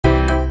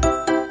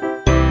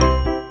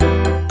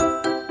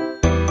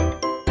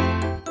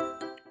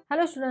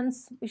Hello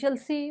students, we shall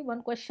see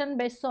one question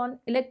based on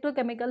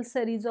electrochemical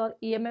series or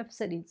EMF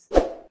series.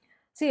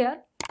 See here,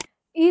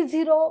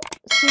 E0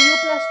 Cu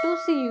plus 2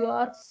 Cu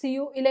or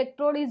Cu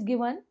electrode is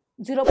given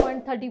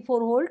 0.34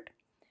 volt.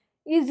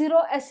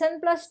 E0 Sn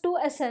plus 2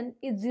 Sn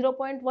is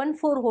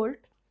 0.14 volt.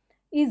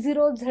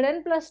 E0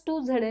 Zn plus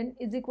 2 Zn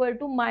is equal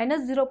to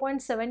minus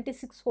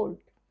 0.76 volt.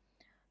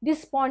 The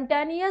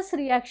spontaneous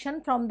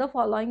reaction from the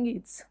following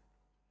is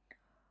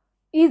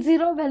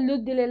E0 value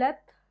दिलेल्या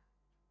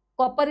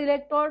copper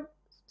electrode,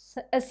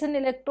 SN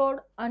electrode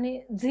आणि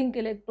zinc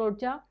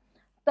इलेक्ट्रोडच्या.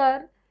 तर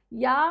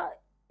या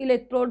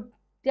electrode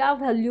त्या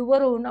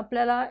व्हॅल्यूवरून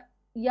आपल्याला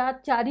या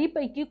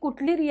चारीपैकी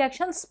कुठली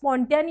reaction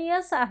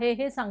spontaneous आहे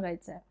हे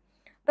सांगायचं आहे.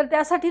 तर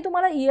त्यासाठी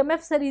तुम्हाला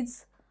EMF सिरीज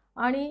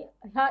आणि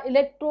ह्या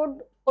इलेक्ट्रोड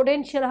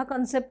पोटेन्शियल हा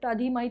कन्सेप्ट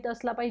आधी माहीत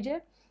असला पाहिजे.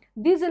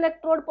 दिस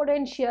electrode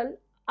potential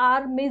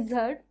R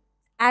measured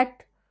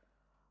at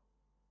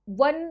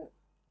 1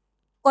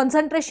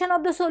 concentration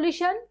of the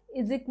solution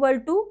is equal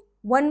to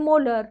 1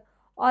 molar,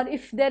 or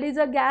if there is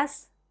a gas,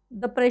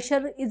 the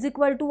pressure is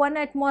equal to 1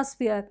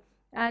 atmosphere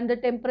and the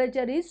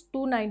temperature is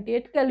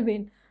 298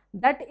 Kelvin.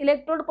 That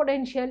electrode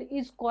potential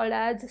is called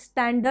as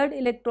standard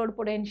electrode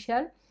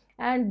potential,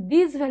 and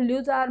these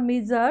values are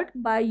measured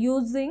by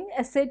using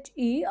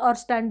SHE or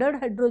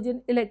standard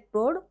hydrogen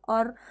electrode,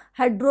 or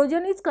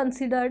hydrogen is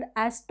considered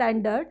as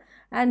standard,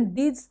 and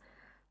these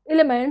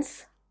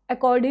elements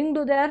according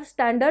to their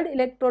standard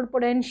electrode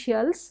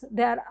potentials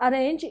they are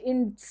arranged in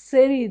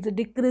series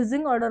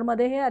decreasing order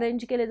मध्ये हे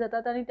arrange केले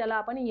जातात आणि त्याला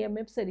आपण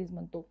EMF series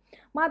म्हणतो.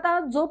 मग आता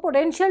जो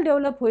पोटेन्शियल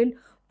डेव्हलप होईल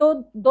तो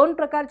दोन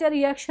प्रकारच्या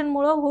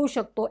रिॲक्शनमुळे होऊ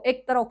शकतो.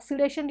 एक तर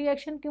ऑक्सिडेशन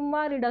रिॲक्शन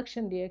किंवा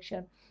रिडक्शन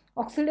रिॲक्शन.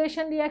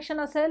 ऑक्सिडेशन रिॲक्शन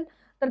असेल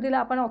तर तिला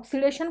आपण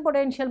ऑक्सिडेशन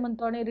पोटेन्शियल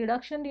म्हणतो आणि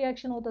रिडक्शन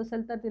रिॲक्शन होत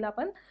असेल तर तिला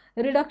आपण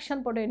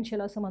रिडक्शन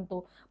पोटेन्शियल असं म्हणतो.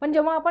 पण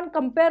जेव्हा आपण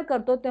कंपेअर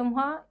करतो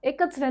तेव्हा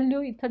एकच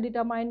व्हॅल्यू इथं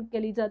डिटरमाइन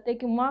केली जाते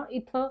किंवा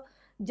इथं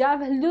ज्या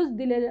व्हॅल्यूज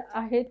दिलेल्या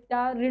आहेत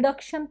त्या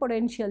रिडक्शन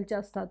पोटेन्शियलच्या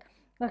असतात.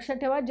 लक्षात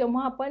ठेवा,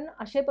 जेव्हा आपण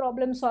असे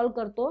प्रॉब्लेम सॉल्व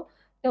करतो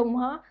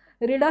तेव्हा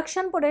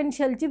रिडक्शन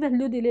पोटेन्शियलची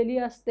व्हॅल्यू दिलेली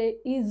असते.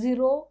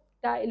 E0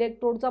 त्या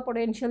इलेक्ट्रोडचा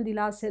पोटेन्शियल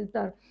दिला असेल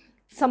तर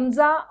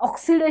समजा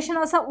ऑक्सिडेशन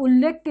असा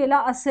उल्लेख केला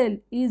असेल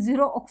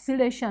E0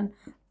 ऑक्सिडेशन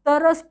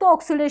तरच तो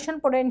ऑक्सिडेशन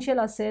पोटेन्शियल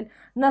असेल.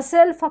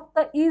 नसेल फक्त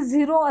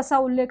E0 असा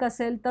उल्लेख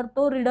असेल तर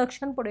तो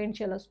रिडक्शन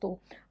पोटेन्शियल असतो.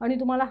 आणि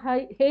तुम्हाला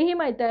हेही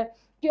माहीत आहे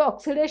की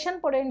oxidation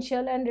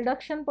potential and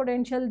reduction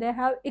potential they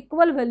have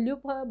equal value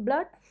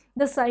but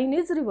the sign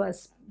is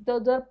reverse. तर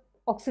जर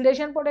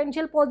ऑक्सिडेशन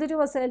पोटेन्शियल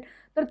पॉझिटिव्ह असेल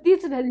तर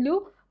तीच व्हॅल्यू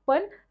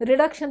पण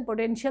रिडक्शन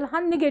पोटेन्शियल हा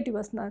निगेटिव्ह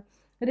असणार.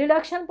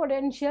 रिडक्शन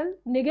पोटेन्शियल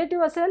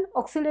निगेटिव्ह असेल,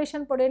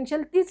 ऑक्सिडेशन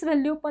पोटेन्शियल तीच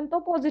व्हॅल्यू पण तो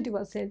पॉझिटिव्ह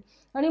असेल.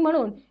 आणि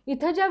म्हणून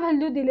इथं ज्या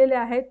व्हॅल्यू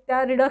दिलेल्या आहेत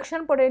त्या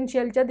रिडक्शन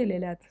पोटेन्शियलच्या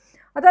दिलेल्या आहेत.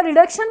 आता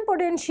रिडक्शन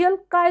पोटेन्शियल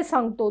काय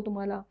सांगतो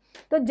तुम्हाला,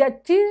 तर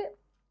ज्याची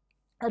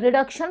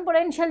रिडक्शन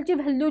पोटेन्शियलची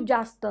व्हॅल्यू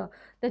जास्त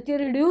त्याची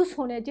रिड्यूस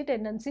होण्याची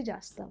टेंडन्सी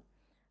जास्त.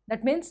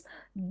 That means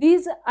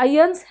these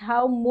ions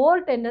have more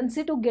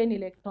tendency to gain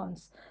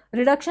electrons.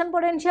 Reduction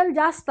potential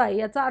जास्त आहे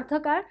याचा अर्थ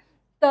काय,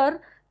 तर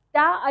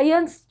त्या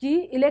आयन्सची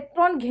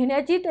इलेक्ट्रॉन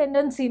घेण्याची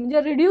टेंडन्सी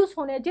म्हणजे रिड्यूस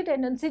होण्याची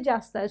टेंडन्सी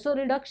जास्त आहे. So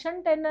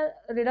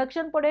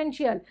reduction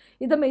potential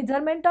is the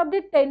measurement of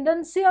the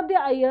tendency of the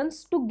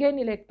ions to gain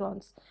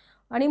electrons.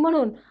 आणि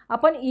म्हणून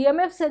आपण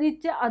EMF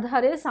सिरीजच्या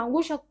आधारे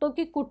सांगू शकतो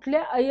की कुठले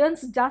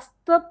आयन्स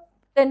जास्त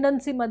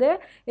टेंडन्सीमध्ये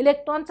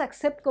इलेक्ट्रॉन्स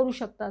ॲक्सेप्ट करू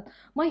शकतात.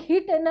 मग ही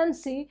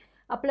टेंडन्सी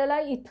आपल्याला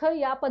इथं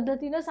या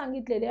पद्धतीनं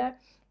सांगितलेली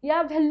आहे.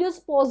 या व्हॅल्यूज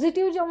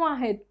पॉझिटिव्ह जेव्हा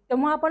आहेत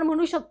तेव्हा आपण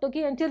म्हणू शकतो की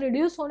यांची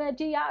रिड्यूस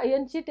होण्याची या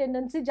आयनची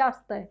टेंडन्सी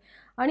जास्त आहे.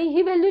 आणि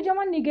ही व्हॅल्यू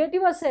जेव्हा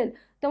निगेटिव्ह असेल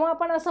तेव्हा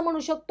आपण असं म्हणू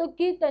शकतो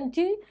की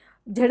त्यांची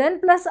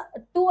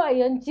Zn+2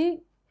 आयनची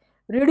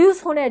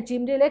रिड्यूस होण्याची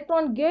म्हणजे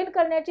इलेक्ट्रॉन गेन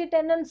करण्याची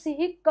टेंडन्सी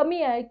ही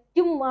कमी आहे,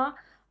 किंवा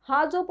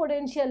हा जो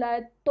पोटेन्शियल आहे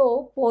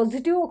तो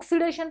पॉझिटिव्ह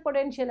ऑक्सिडेशन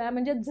पोटेन्शियल आहे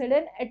म्हणजे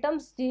Zn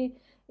ॲटम्सची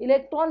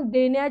इलेक्ट्रॉन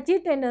देण्याची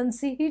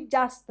टेंडन्सी ही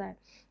जास्त आहे.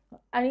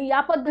 आणि या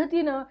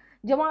पद्धतीनं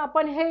जेव्हा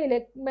आपण हे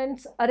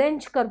एलिमेंट्स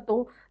अरेंज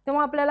करतो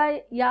तेव्हा आपल्याला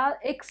या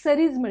एक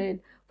सिरीज मिळेल.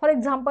 फॉर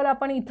एक्झाम्पल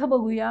आपण इथं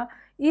बघूया,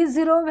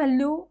 E0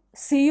 व्हॅल्यू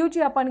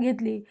Cuची आपण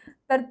घेतली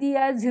तर ती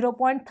आहे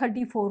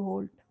 0.34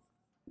 व्होल्ट.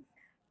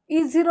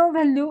 E0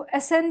 व्हॅल्यू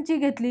Snची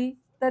घेतली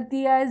तर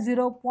ती आहे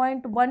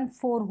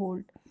 0.14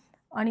 व्होल्ट.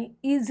 आणि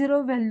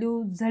E0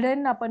 व्हॅल्यू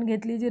Zn आपण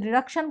घेतली जी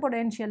रिडक्शन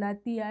पोटेन्शियल आहे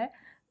ती आहे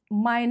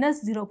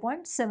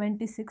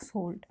 -0.76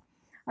 व्होल्ट.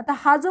 आता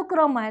हा जो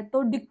क्रम आहे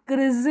तो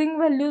डिक्रीजिंग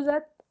व्हॅल्यूज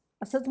आहेत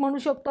असंच म्हणू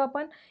शकतो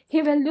आपण.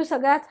 ही व्हॅल्यू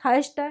सगळ्यात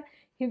हायेस्ट आहे,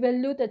 ही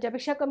व्हॅल्यू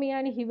त्याच्यापेक्षा कमी आहे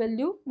आणि ही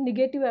व्हॅल्यू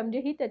निगेटिव्ह आहे म्हणजे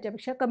ही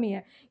त्याच्यापेक्षा कमी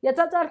आहे.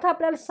 याचाच अर्थ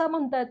आपल्याला असं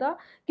म्हणता येतं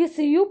की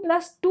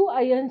Cu+2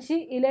 आयन्सची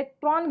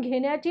इलेक्ट्रॉन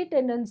घेण्याची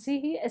टेंडन्सी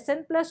ही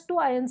Sn+2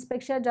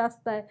 आयन्सपेक्षा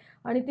जास्त आहे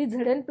आणि ती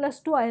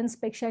Zn+2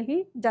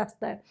 आयन्सपेक्षाही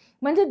जास्त आहे.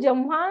 म्हणजे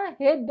जेव्हा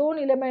हे दोन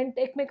इलेमेंट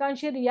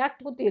एकमेकांशी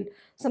रिॲक्ट होतील,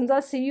 समजा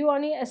Cu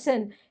आणि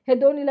Sn हे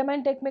दोन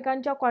इलेमेंट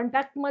एकमेकांच्या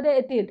कॉन्टॅक्टमध्ये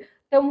येतील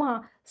तेव्हा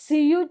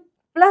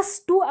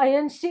Cu+2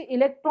 आयन्सची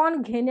इलेक्ट्रॉन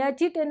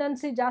घेण्याची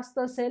टेंडन्सी जास्त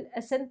असेल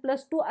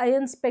Sn+2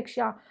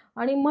 आयन्सपेक्षा.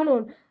 आणि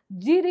म्हणून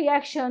जी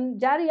रिॲक्शन,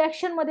 ज्या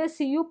रिॲक्शनमध्ये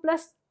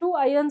Cu+2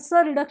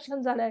 आयन्सचं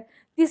रिडक्शन झालं आहे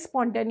ती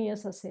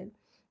स्पॉन्टेनियस असेल.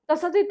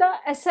 तसंच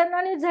इथं Sn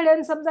आणि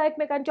Zn समजा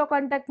एकमेकांच्या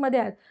कॉन्टॅक्टमध्ये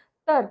आहेत,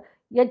 तर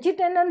याची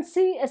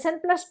टेंडन्सी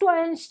Sn+2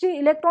 आयन्सची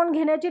इलेक्ट्रॉन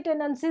घेण्याची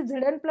टेंडन्सी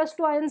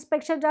Zn+2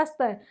 आयन्सपेक्षा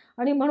जास्त आहे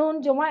आणि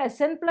म्हणून जेव्हा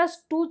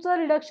Sn+2चं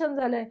रिडक्शन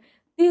झालं आहे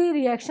ती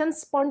रिॲक्शन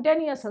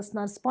स्पॉन्टेनियस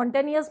असणार.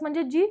 स्पॉन्टेनियस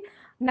म्हणजे जी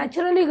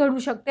नॅचरली घडू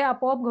शकते,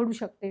 आपोआप घडू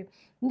शकते.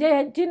 म्हणजे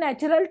ह्यांची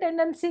नॅचरल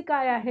टेंडन्सी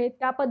काय आहे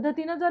त्या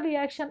पद्धतीनं जर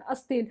रिॲक्शन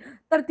असतील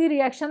तर ती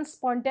रिॲक्शन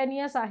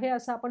स्पॉन्टेनियस आहे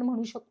असं आपण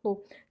म्हणू शकतो.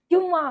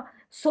 किंवा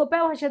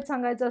सोप्या भाषेत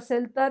सांगायचं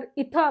असेल तर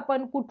इथं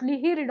आपण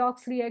कुठलीही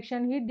रिडॉक्स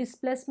रिॲक्शन ही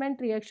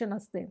डिस्प्लेसमेंट रिॲक्शन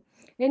असते.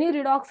 Any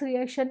redox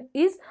reaction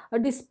is a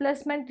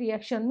displacement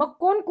reaction. मग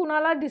कोण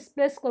कुणाला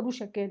डिस्प्लेस करू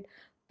शकेल?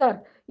 तर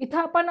इथं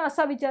आपण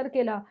असा विचार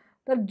केला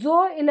तर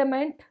जो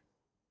एलिमेंट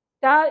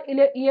त्या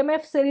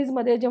EMF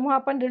सिरीजमध्ये जेव्हा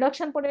आपण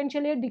रिडक्शन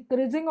पोटेन्शियल हे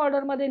डिक्रीजिंग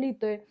ऑर्डरमध्ये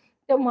लिहितोय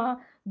तेव्हा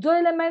जो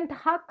एलिमेंट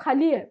हा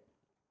खाली आहे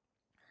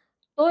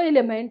तो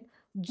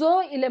जो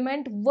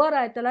एलिमेंट वर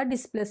आहे त्याला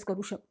डिस्प्लेस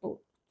करू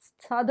शकतो.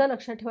 साधं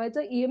लक्षात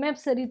ठेवायचं, EMF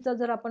सिरीजचा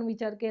जर आपण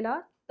विचार केला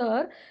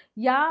तर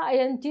या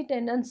आयनची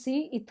टेंडन्सी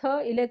इथं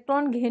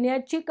इलेक्ट्रॉन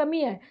घेण्याची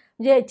कमी आहे,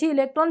 म्हणजे याची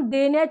इलेक्ट्रॉन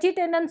देण्याची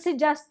टेंडन्सी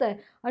जास्त आहे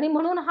आणि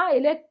म्हणून हा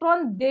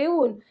इलेक्ट्रॉन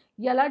देऊन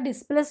याला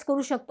डिस्प्लेस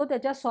करू शकतो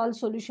त्याच्या सॉल्व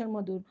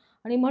सोल्युशनमधून.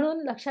 आणि म्हणून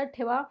लक्षात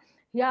ठेवा,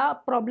 या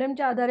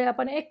प्रॉब्लेमच्या आधारे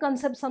आपण एक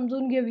कन्सेप्ट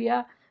समजून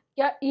घेऊया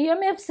की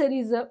EMF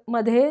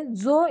सिरीजमध्ये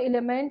जो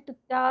एलिमेंट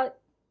त्या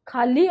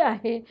खाली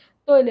आहे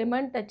तो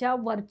एलिमेंट त्याच्या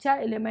वरच्या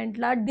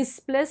एलिमेंटला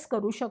डिस्प्लेस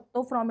करू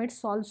शकतो फ्रॉम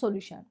इट्स सॉल्व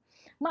सोल्युशन.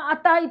 मग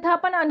आता इथं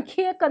आपण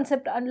आणखी एक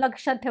कन्सेप्ट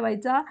लक्षात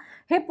ठेवायचा,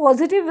 हे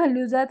पॉझिटिव्ह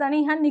व्हॅल्यूज आहेत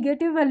आणि ह्या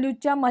निगेटिव्ह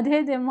व्हॅल्यूजच्या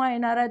मध्ये जेव्हा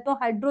येणार आहे तो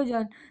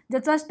हायड्रोजन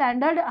ज्याचा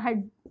स्टँडर्ड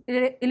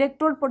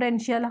इलेक्ट्रोड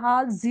पोटेन्शियल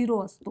हा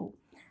 0 असतो.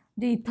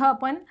 जे इथं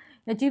आपण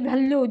याची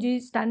व्हॅल्यू जी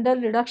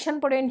स्टँडर्ड रिडक्शन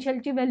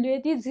पोटेन्शियलची व्हॅल्यू आहे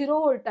ती 0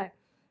 व्होल्ट आहे.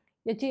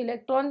 याची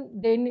इलेक्ट्रॉन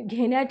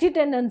घेण्याची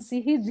टेंडन्सी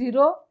ही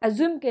 0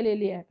 ॲझ्युम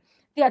केलेली आहे,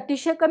 ती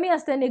अतिशय कमी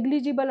असते,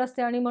 नेग्लिजिबल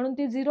असते आणि म्हणून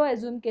ती 0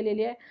 ॲझ्युम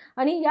केलेली आहे.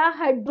 आणि या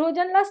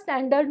हायड्रोजनला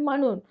स्टँडर्ड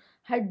म्हणून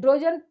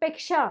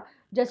हायड्रोजनपेक्षा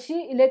जशी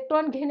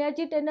इलेक्ट्रॉन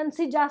घेण्याची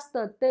टेंडन्सी जास्त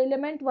ते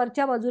एलिमेंट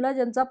वरच्या बाजूला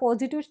ज्यांचा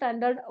पॉझिटिव्ह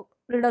स्टँडर्ड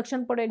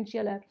रिडक्शन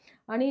पोटेन्शियल आहे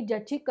आणि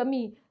ज्याची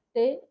कमी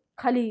ते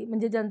खाली,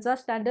 म्हणजे ज्यांचा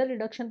स्टँडर्ड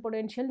रिडक्शन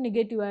पोटेन्शियल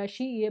निगेटिव्ह आहे,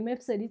 अशी EMF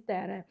सिरीज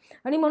तयार आहे.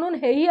 आणि म्हणून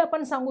हेही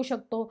आपण सांगू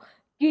शकतो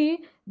की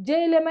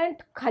जे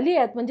एलिमेंट खाली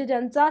आहेत म्हणजे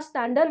ज्यांचा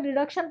स्टँडर्ड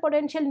रिडक्शन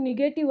पोटेन्शियल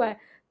निगेटिव्ह आहे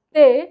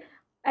ते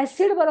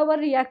ॲसिड बरोबर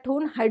रिॲक्ट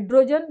होऊन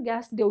हायड्रोजन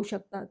गॅस देऊ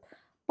शकतात.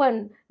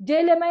 पण जे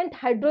एलिमेंट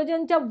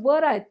हायड्रोजनच्या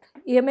वर आहेत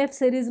EMF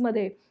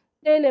सिरीजमध्ये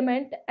ते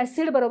एलिमेंट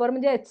ॲसिड बरोबर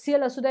म्हणजे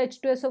HCl असू दे,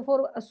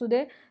 H2SO4 असू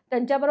दे,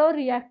 त्यांच्याबरोबर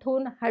रिॲक्ट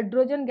होऊन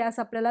हायड्रोजन गॅस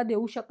आपल्याला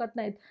देऊ शकत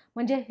नाहीत,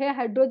 म्हणजे हे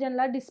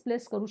हायड्रोजनला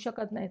डिस्प्लेस करू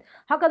शकत नाहीत.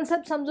 हा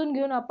कन्सेप्ट समजून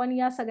घेऊन आपण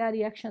या सगळ्या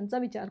रिॲक्शनचा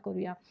विचार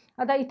करूया.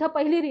 आता इथं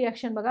पहिली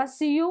रिॲक्शन बघा,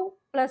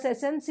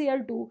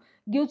 Cu+SnCl2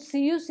 गिव्स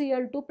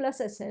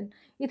CuCl2+Sn.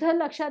 इथं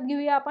लक्षात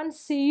घेऊया आपण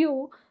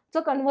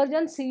Cuचं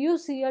कन्व्हर्जन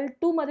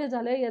CuCl2 मध्ये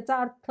झालं आहे, याचा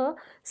अर्थ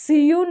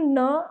Cu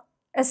न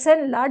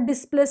Snला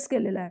डिस्प्लेस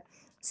केलेला आहे,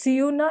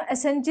 Cu न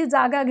Snची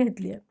जागा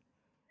घेतली आहे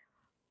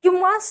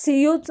किंवा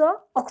Cuचं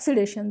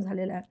ऑक्सिडेशन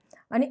झालेलं आहे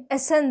आणि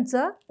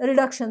Snचं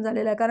रिडक्शन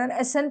झालेलं आहे, कारण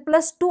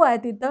Sn+2 आहे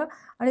तिथं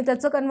आणि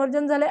त्याचं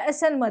कन्व्हर्जन झालं आहे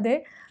Snमध्ये.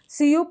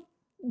 Cu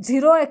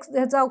 0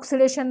 ह्याचा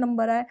ऑक्सिडेशन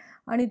नंबर आहे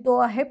आणि तो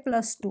आहे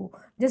 +2,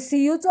 जे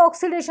Cuचं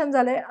ऑक्सिडेशन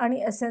झालं आहे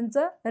आणि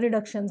Snचं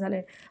रिडक्शन झालं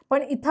आहे.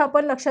 पण इथं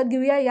आपण लक्षात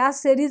घेऊया या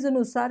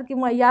सिरीजनुसार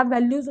किंवा या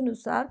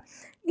व्हॅल्यूजनुसार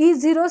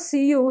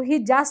E0Cu ही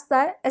जास्त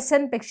आहे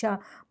Snपेक्षा,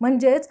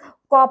 म्हणजेच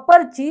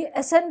कॉपरची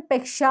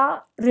Snपेक्षा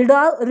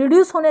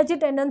रिड्यूस होण्याची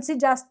टेंडन्सी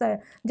जास्त आहे.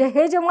 जे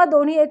हे जेव्हा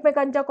दोन्ही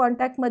एकमेकांच्या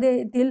कॉन्टॅक्टमध्ये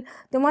येतील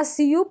तेव्हा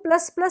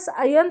Cu++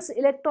 आयन्स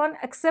इलेक्ट्रॉन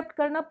ॲक्सेप्ट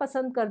करणं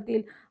पसंत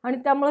करतील आणि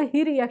त्यामुळे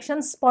ही रिॲक्शन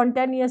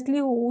स्पॉन्टॅनियसली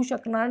होऊ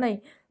शकणार नाही,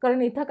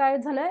 कारण इथं काय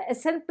झालं आहे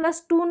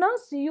Sn+2नं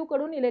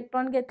Cuकडून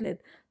इलेक्ट्रॉन घेतलेत,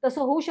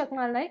 तसं होऊ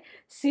शकणार नाही.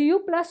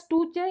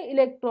 Cu+2चे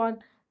इलेक्ट्रॉन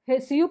हे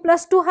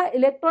Cu+2 हा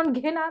इलेक्ट्रॉन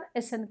घेणार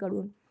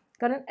Snकडून,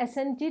 कारण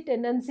Snची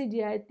टेंडन्सी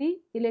जी आहे ती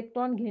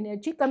इलेक्ट्रॉन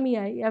घेण्याची कमी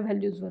आहे या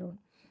व्हॅल्यूजवरून.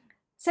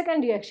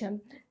 Second reaction,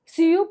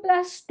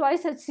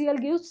 Cu+2HCl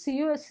gives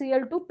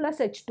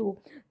CuCl2+H2.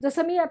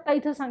 जसं मी आता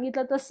इथं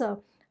सांगितलं तसं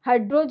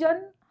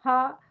हायड्रोजन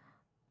हा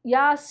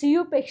या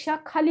Cuपेक्षा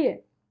खाली आहे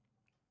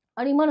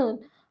आणि म्हणून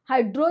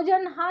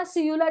हायड्रोजन हा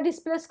Cuला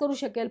डिस्प्लेस करू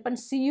शकेल, पण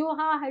Cu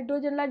हा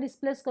हायड्रोजनला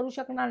डिस्प्लेस करू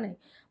शकणार नाही.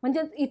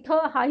 म्हणजे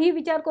इथं हाही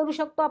विचार करू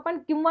शकतो आपण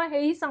किंवा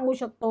हेही सांगू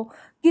शकतो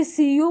की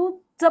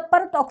Cuचं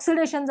परत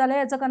ऑक्सिडेशन झालं,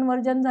 याचं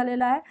कन्व्हर्जन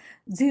झालेलं आहे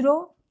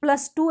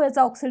 0+2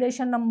 याचा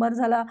ऑक्सिडेशन नंबर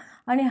झाला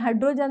आणि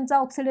हायड्रोजनचा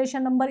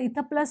ऑक्सिडेशन नंबर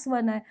इथं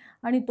 +1 आहे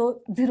आणि तो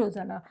 0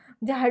 झाला,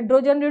 म्हणजे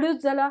हायड्रोजन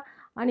रिड्यूस झाला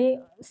आणि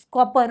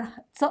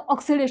कॉपरचं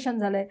ऑक्सिडेशन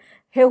झालं आहे.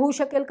 हे होऊ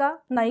शकेल का?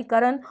 नाही,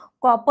 कारण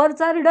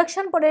कॉपरचा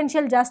रिडक्शन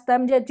पोटेन्शियल जास्त आहे,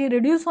 म्हणजे याची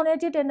रिड्यूस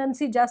होण्याची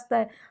टेंडन्सी जास्त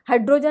आहे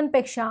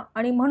हायड्रोजनपेक्षा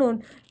आणि म्हणून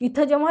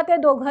इथं जेव्हा ते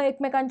दोघं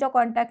एकमेकांच्या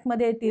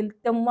कॉन्टॅक्टमध्ये येतील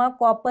तेव्हा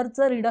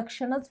कॉपरचं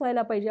रिडक्शनच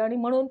व्हायला पाहिजे आणि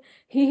म्हणून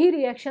ही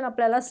रिॲक्शन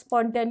आपल्याला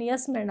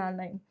स्पॉन्टॅनियस मिळणार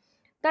नाही.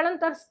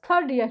 त्यानंतर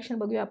थर्ड रिॲक्शन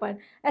बघूया आपण.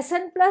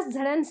 SN plus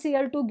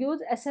ZnCl2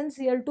 gives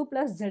SnCl2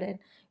 plus Zn.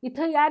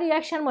 इथं या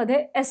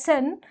रिॲक्शनमध्ये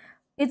SN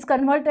is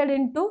converted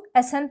into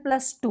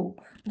SN+2,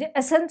 म्हणजे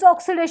SNचं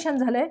ऑक्सिडेशन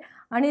झालं आहे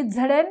आणि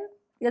Zn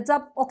याचा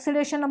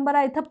ऑक्सिडेशन नंबर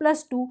आहे इथं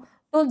 +2,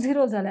 तो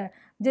 0 झाला आहे.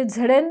 जे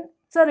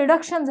Znचं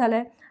रिडक्शन झालं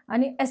आहे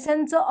आणि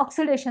SNचं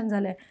ऑक्सिडेशन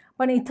झालं आहे.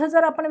 पण इथं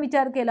जर आपण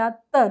विचार केला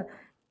तर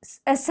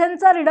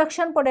SNचा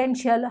रिडक्शन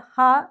पोटेन्शियल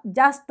हा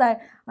जास्त आहे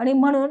आणि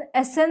म्हणून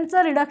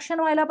SNचं रिडक्शन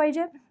व्हायला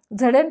पाहिजे.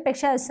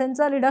 Znपेक्षा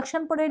SNचा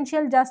रिडक्शन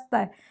पोटेन्शियल जास्त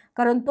आहे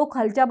कारण तो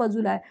खालच्या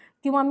बाजूला आहे.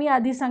 किंवा मी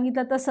आधी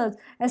सांगितलं तसंच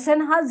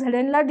SN हा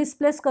Znला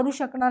डिस्प्लेस करू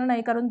शकणार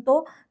नाही कारण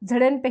तो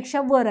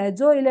Znपेक्षा वर आहे.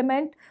 जो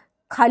एलिमेंट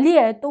खाली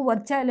आहे तो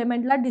वरच्या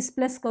एलिमेंटला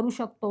डिस्प्लेस करू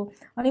शकतो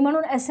आणि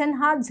म्हणून SN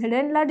हा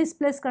Znला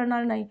डिस्प्लेस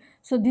करणार नाही.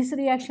 So this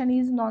reaction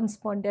is non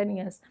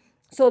spontaneous.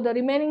 So the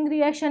remaining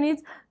reaction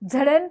is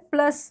Zn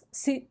plus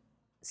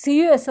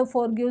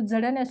CuSO4 gives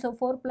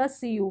ZnSO4 plus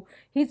Cu.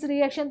 हीच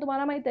रिॲक्शन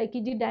तुम्हाला माहीत आहे की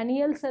जी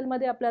डॅनियल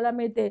सेलमध्ये आपल्याला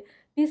मिळते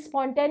ती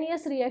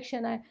स्पॉन्टेनियस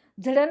रिॲक्शन आहे.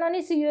 Zn आणि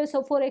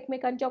CuSO4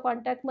 एकमेकांच्या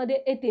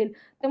कॉन्टॅक्टमध्ये येतील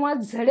तेव्हा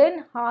Zn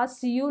हा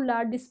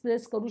Cuला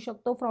डिस्प्लेस करू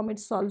शकतो from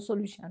its solve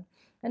solution.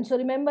 And so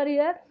remember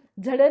here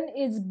Zn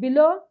is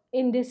below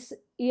in this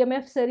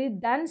EMF series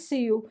than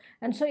Cu,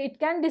 and so it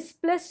can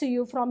displace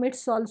Cu from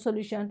its solved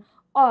solution,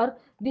 or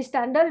the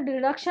standard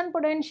reduction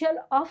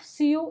potential of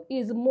Cu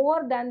is more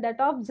than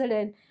that of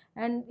Zn,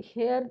 and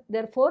here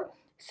therefore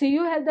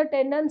Cu has the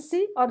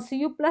tendency, or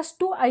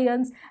Cu+2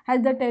 ions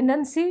has the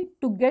tendency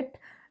to get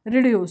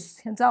reduce.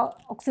 ह्याचा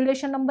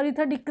oxidation number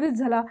इथं decrease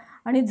झाला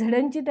आणि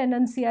Znची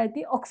tendency आहे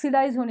ती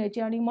oxidise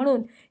होण्याची आणि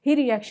म्हणून ही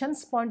reaction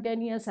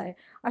spontaneous आहे.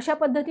 अशा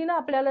पद्धतीनं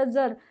आपल्याला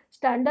जर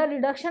स्टँडर्ड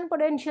रिडक्शन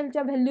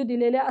पोटेन्शियलच्या व्हॅल्यू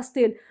दिलेल्या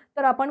असतील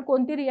तर आपण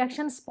कोणती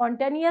रिॲक्शन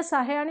स्पॉन्टेनियस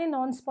आहे आणि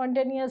नॉन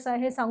स्पॉन्टेनियस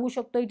आहे हे सांगू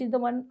शकतो. It is the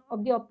one of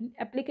the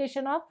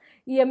application of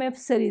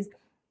EMF series.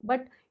 But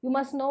you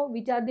must know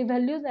which are the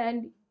values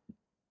and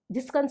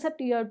this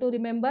concept you have to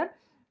remember.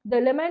 The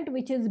element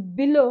which is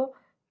below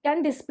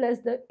can displace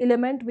the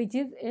element which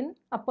is in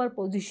upper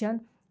position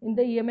in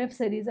the EMF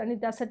series. आणि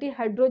त्यासाठी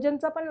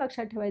हायड्रोजनचा पण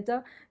लक्षात ठेवायचं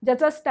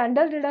ज्याचा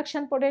standard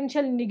reduction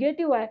potential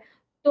negative आहे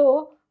तो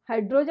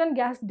hydrogen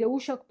gas देऊ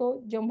शकतो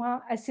जेव्हा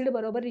ॲसिड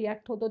बरोबर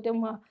रिॲक्ट होतो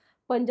तेव्हा,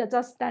 पण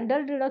ज्याचा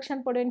स्टँडर्ड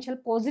रिडक्शन पोटेन्शियल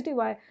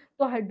पॉझिटिव्ह आहे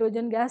तो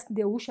हायड्रोजन गॅस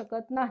देऊ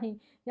शकत नाही.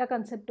 या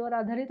कन्सेप्टवर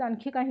आधारित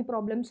आणखी काही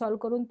प्रॉब्लेम सॉल्व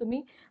करून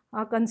तुम्ही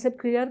हा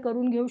कन्सेप्ट क्लिअर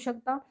करून घेऊ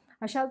शकता.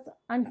 अशाच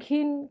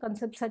आणखीन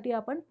कन्सेप्टसाठी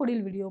आपण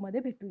पुढील व्हिडिओमध्ये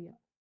भेटूया.